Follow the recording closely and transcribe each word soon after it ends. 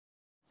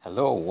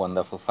Hello,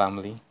 wonderful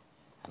family.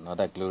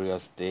 Another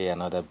glorious day,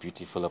 another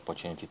beautiful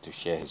opportunity to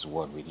share His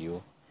word with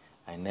you.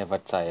 I never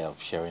tire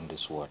of sharing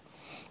this word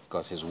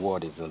because His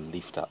word is a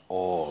lifter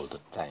all the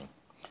time.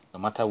 No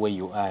matter where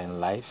you are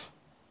in life,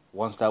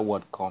 once that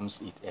word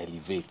comes, it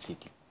elevates,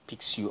 it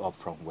picks you up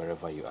from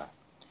wherever you are.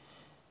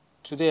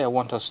 Today, I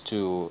want us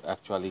to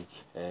actually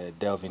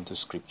delve into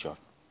scripture.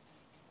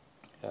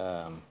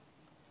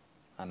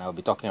 And I'll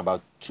be talking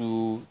about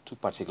two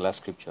particular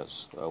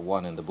scriptures,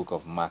 one in the book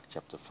of Mark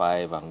chapter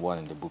 5 and one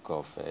in the book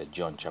of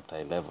John chapter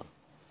 11.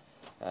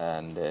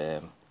 And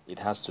it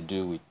has to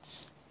do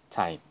with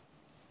time.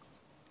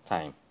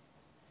 Time.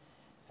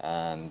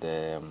 And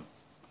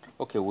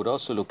okay, we'll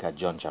also look at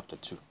John chapter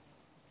 2.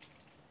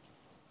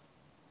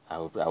 I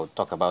will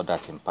talk about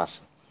that in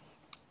passing.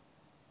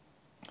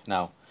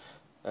 Now,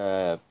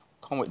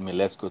 come with me,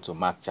 let's go to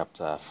Mark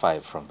chapter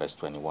 5 from verse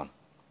 21.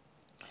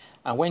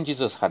 And when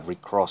Jesus had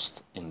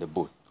recrossed in the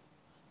boat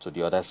to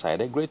the other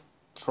side, a great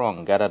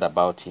throng gathered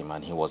about him,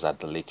 and he was at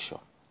the lake shore.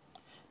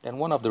 Then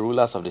one of the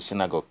rulers of the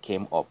synagogue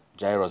came up,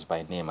 Jairus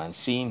by name, and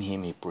seeing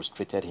him, he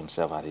prostrated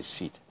himself at his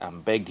feet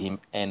and begged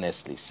him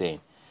earnestly, saying,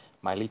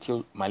 My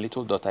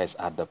little daughter is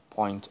at the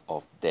point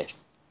of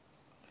death.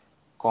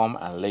 Come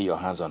and lay your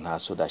hands on her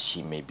so that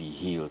she may be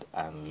healed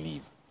and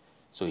live.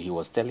 So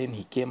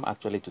he came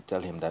actually to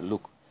tell him that,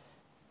 look,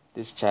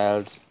 this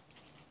child,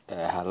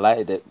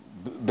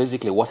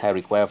 basically what I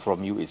require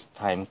from you is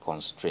time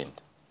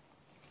constrained.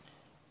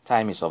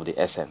 Time is of the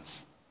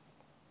essence.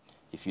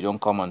 If you don't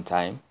come on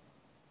time,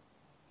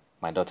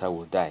 my daughter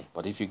will die.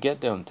 But if you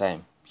get there on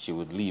time, she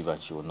would live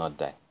and she will not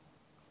die.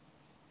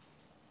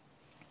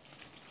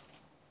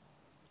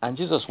 And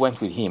Jesus went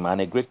with him,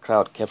 and a great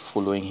crowd kept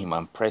following him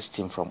and pressed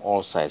him from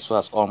all sides so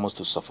as almost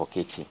to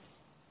suffocate him.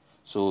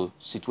 So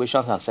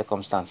situations and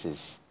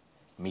circumstances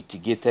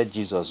mitigated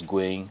Jesus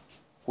going,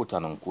 quote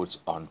and unquote,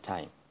 on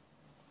time.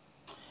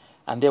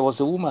 And there was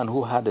a woman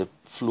who had a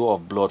flow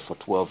of blood for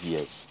 12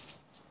 years,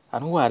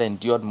 and who had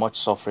endured much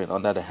suffering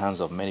under the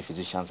hands of many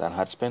physicians, and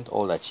had spent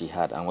all that she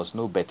had, and was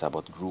no better,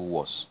 but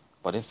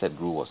instead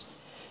grew worse.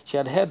 She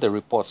had heard the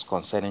reports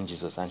concerning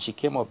Jesus, and she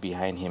came up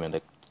behind him in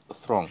the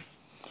throng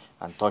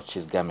and touched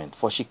his garment.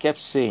 For she kept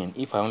saying,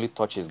 If I only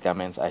touch his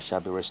garments, I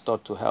shall be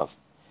restored to health.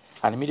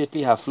 And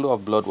immediately her flow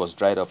of blood was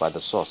dried up at the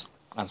source,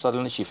 and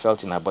suddenly she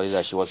felt in her body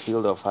that she was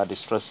healed of her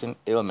distressing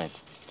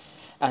ailment.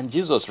 And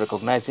Jesus,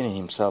 recognizing in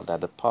himself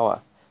that the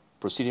power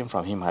proceeding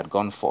from him had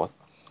gone forth,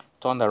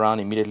 turned around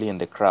immediately in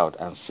the crowd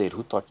and said,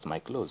 Who touched my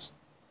clothes?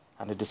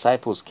 And the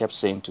disciples kept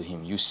saying to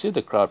him, You see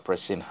the crowd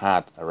pressing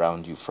hard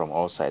around you from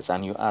all sides,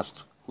 and you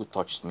asked, Who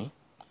touched me?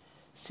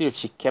 Still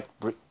she kept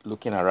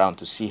looking around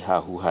to see her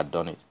who had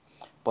done it.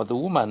 But the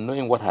woman,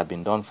 knowing what had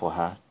been done for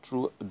her,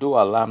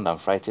 though alarmed and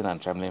frightened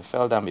and trembling,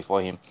 fell down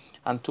before him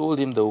and told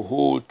him the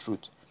whole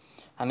truth.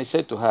 And he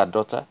said to her,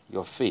 Daughter,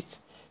 your faith,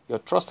 your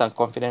trust and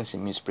confidence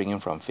in me springing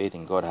from faith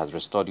in God has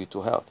restored you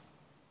to health.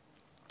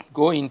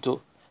 Go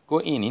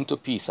in into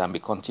peace and be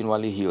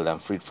continually healed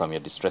and freed from your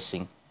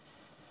distressing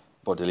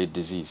bodily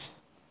disease.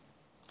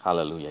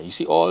 Hallelujah. You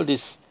see, all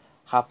this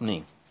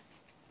happening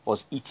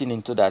was eating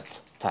into that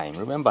time.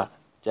 Remember,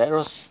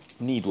 Jairus'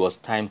 need was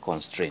time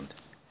constrained.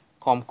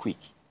 Come quick,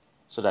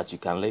 so that you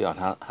can lay your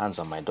hands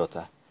on my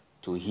daughter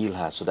to heal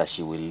her so that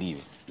she will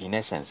live. In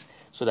essence,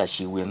 so that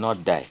she will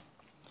not die.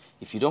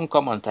 If you don't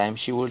come on time,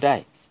 she will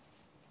die.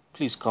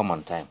 Please come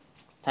on time.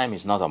 Time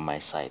is not on my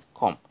side.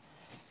 Come.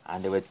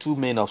 And there were two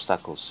main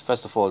obstacles.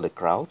 First of all, the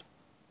crowd,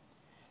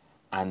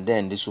 and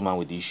then this woman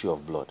with the issue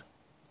of blood.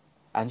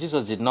 And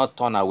Jesus did not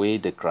turn away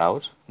the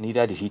crowd,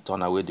 neither did he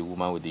turn away the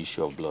woman with the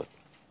issue of blood.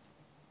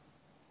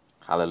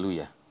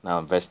 Hallelujah.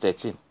 Now, verse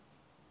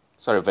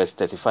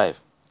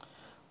 35.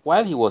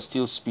 While he was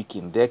still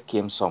speaking, there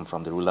came some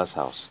from the ruler's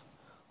house,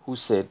 who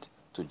said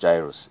to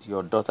Jairus,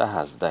 Your daughter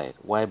has died.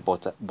 Why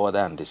bother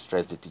and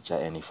distress the teacher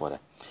any further?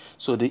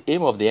 So the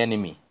aim of the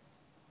enemy,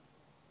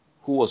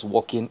 who was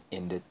working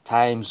in the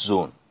time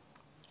zone,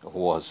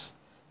 was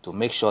to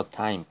make sure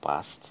time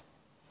passed,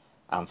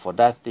 and for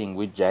that thing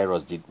which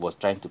Jairus was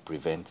trying to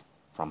prevent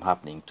from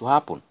happening to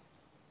happen.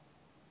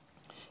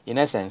 In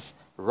essence,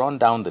 run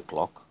down the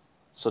clock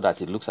so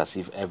that it looks as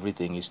if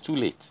everything is too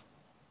late.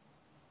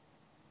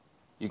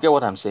 You get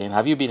what I'm saying?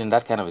 Have you been in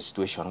that kind of a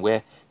situation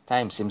where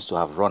time seems to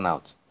have run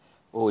out?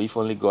 Oh, if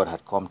only God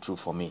had come through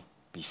for me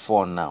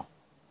before now.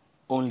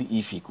 Only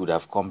if he could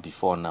have come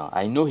before now.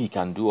 I know he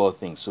can do all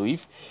things. So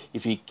if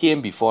he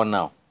came before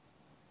now,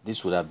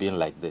 this would have been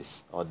like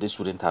this, or this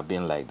wouldn't have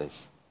been like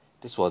this.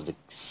 This was the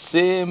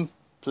same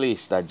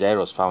place that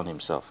Jairus found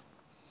himself.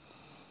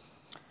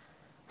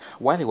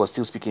 While he was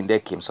still speaking, there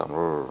came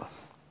some.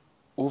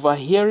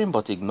 Overhearing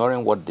but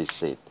ignoring what they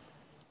said,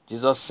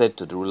 Jesus said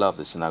to the ruler of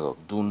the synagogue,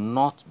 Do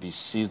not be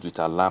seized with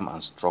alarm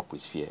and struck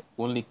with fear.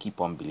 Only keep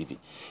on believing.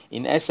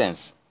 In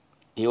essence,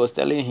 he was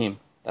telling him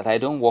that I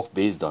don't work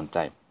based on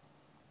time.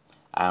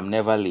 I am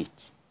never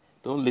late.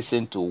 Don't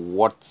listen to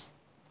what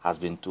has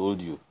been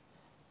told you.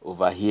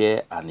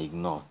 Overhear and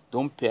ignore.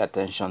 Don't pay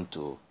attention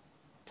to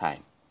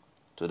time,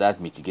 to that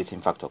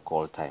mitigating factor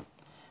called time.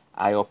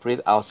 I operate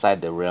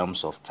outside the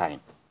realms of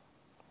time.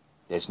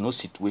 There's no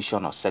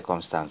situation or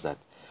circumstance that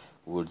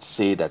would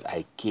say that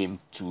I came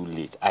too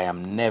late. I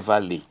am never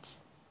late.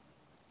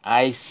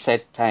 I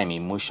set time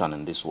in motion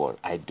in this world.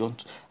 I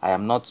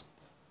am not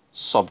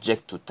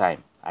subject to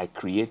time. I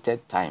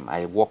created time.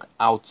 I walk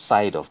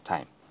outside of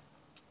time.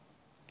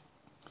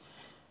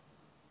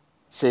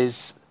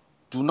 Says,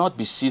 do not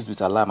be seized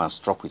with alarm and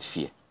struck with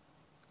fear.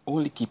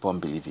 Only keep on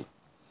believing.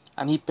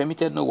 And he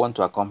permitted no one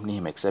to accompany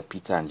him except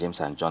Peter and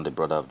James and John, the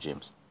brother of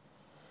James.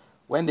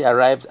 When they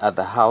arrived at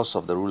the house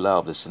of the ruler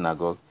of the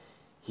synagogue,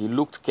 he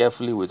looked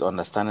carefully with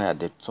understanding at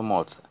the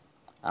tumult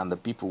and the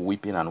people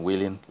weeping and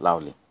wailing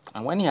loudly.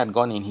 And when he had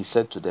gone in, he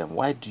said to them,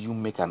 why do you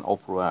make an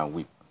uproar and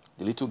weep?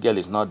 The little girl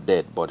is not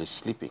dead, but is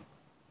sleeping.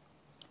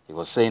 He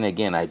was saying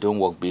again, I don't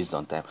work based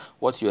on time.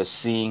 What you are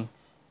seeing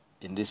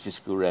in this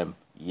physical realm,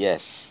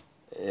 yes,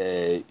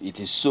 it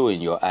is so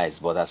in your eyes.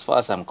 But as far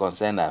as I'm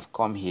concerned, I've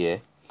come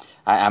here.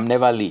 I am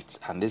never late.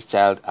 And this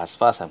child, as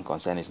far as I'm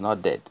concerned, is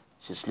not dead.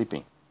 She's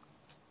sleeping.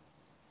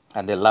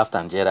 And they laughed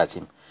and jeered at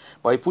him.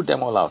 But he put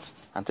them all out.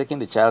 And taking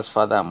the child's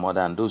father and mother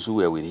and those who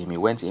were with him, he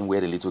went in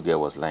where the little girl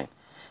was lying.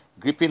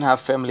 Gripping her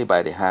firmly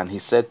by the hand, he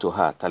said to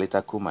her,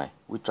 Talitha Kumai,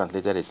 which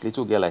translated is,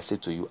 little girl, I say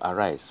to you,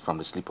 arise from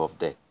the sleep of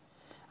death.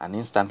 And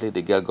instantly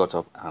the girl got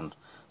up and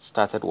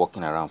started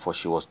walking around, for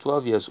she was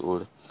 12 years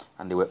old,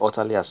 and they were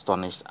utterly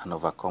astonished and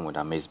overcome with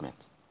amazement.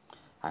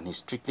 And he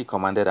strictly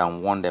commanded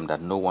and warned them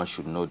that no one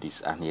should know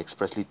this, and he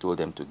expressly told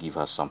them to give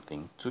her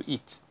something to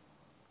eat.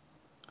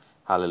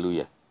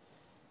 Hallelujah.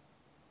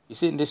 You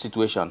see, in this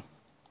situation,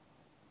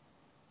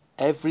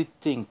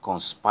 everything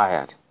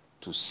conspired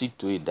to see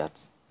to it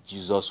that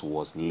Jesus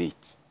was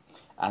late.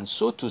 And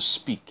so to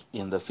speak,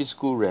 in the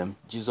physical realm,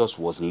 Jesus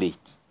was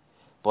late.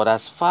 But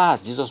as far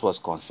as Jesus was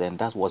concerned,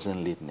 that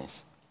wasn't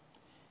lateness.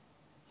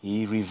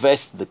 He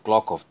reversed the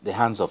clock of the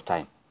hands of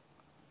time.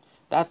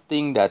 That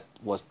thing that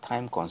was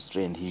time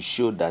constrained, he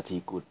showed that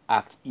he could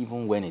act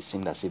even when it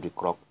seemed as if the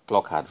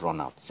clock had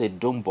run out. He said,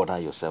 don't bother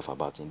yourself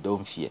about it.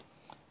 Don't fear.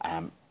 I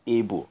am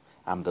able.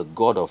 I'm the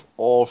God of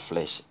all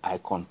flesh. I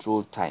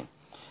control time.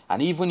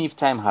 And even if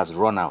time has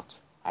run out,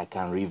 I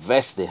can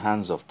reverse the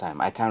hands of time.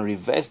 I can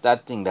reverse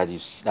that thing that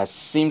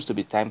seems to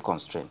be time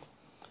constrained.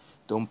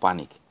 Don't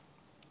panic.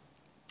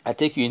 I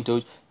take you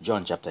into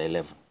John chapter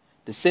 11.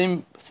 The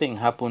same thing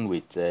happened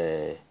with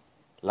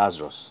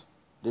Lazarus.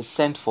 They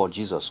sent for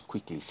Jesus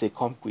quickly. Say,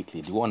 come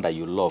quickly. The one that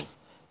you love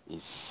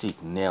is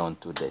sick, near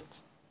unto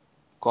death.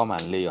 Come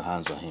and lay your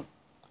hands on him.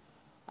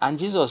 And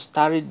Jesus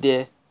tarried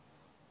there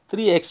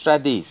 3 extra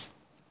days.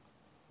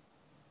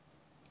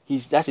 He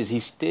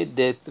stayed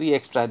there 3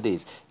 extra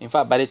days. In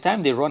fact, by the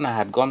time the runner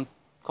had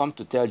come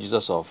to tell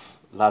Jesus of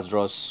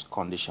Lazarus'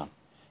 condition,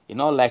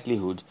 in all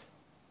likelihood,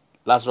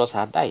 Lazarus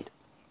had died.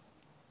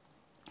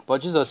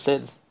 But Jesus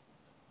said,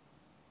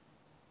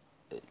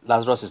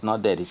 Lazarus is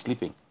not dead, he's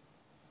sleeping.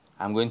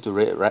 I'm going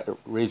to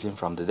raise him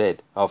from the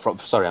dead. I'm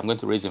going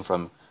to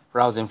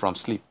rouse him from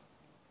sleep.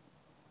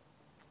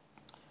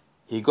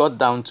 He got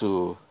down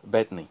to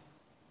Bethany,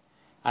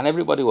 and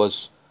everybody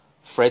was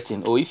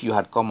fretting, oh, if you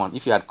had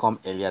come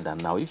earlier than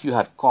now, if you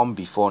had come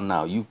before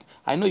now,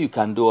 I know you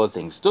can do all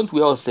things. Don't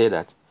we all say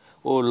that?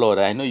 Oh Lord,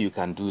 I know you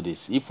can do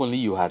this. If only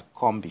you had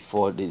come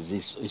before this.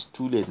 It's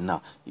too late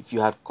now. If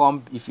you had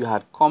come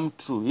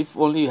through, if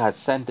only you had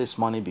sent this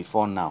money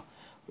before now.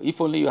 If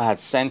only you had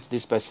sent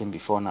this person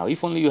before now.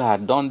 If only you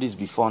had done this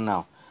before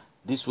now,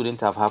 this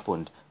wouldn't have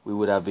happened. We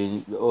would have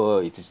been, oh,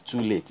 it is too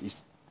late.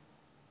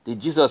 Did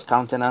Jesus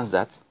countenance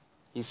that?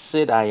 He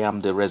said, I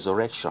am the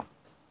resurrection.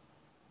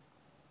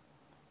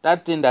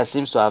 That thing that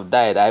seems to have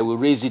died, I will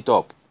raise it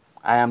up.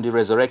 I am the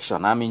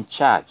resurrection. I'm in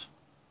charge.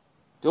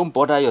 Don't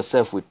bother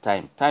yourself with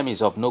time. Time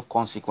is of no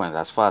consequence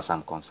as far as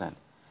I'm concerned.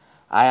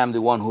 I am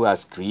the one who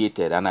has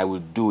created, and I will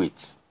do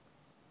it.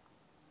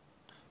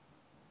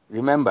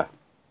 Remember,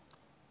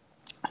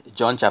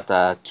 John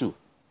chapter 2,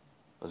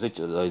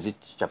 is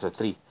it chapter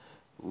 3,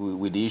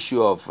 with the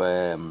issue of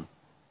the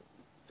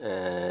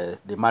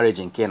marriage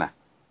in Cana.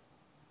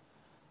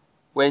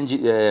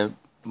 When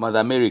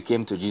Mother Mary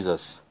came to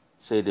Jesus,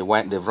 said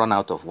they've run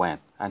out of wine,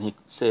 and he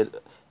said,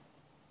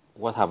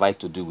 what have I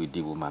to do with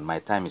thee, woman? My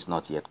time is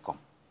not yet come.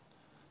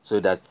 So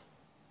that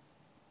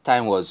he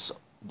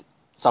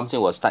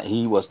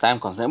was time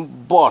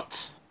constrained,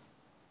 but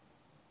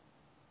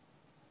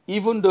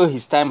even though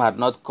his time had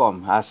not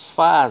come, as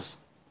far as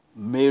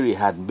Mary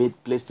had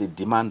placed a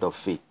demand of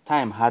faith,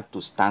 time had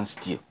to stand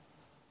still.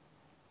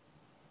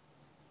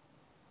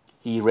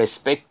 He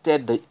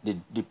respected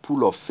the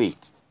pool of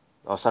faith,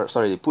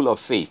 the pool of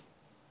faith,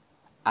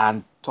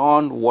 and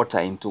turned water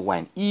into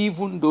wine,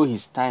 even though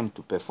his time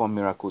to perform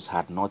miracles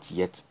had not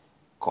yet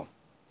come.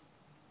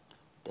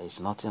 There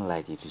is nothing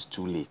like it is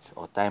too late,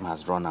 or time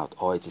has run out,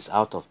 or it is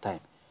out of time.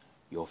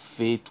 Your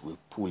faith will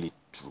pull it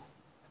through.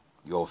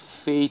 Your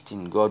faith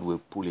in God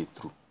will pull it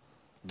through.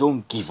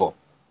 Don't give up.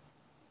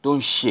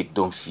 Don't shake,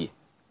 don't fear.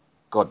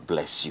 God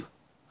bless you.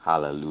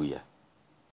 Hallelujah.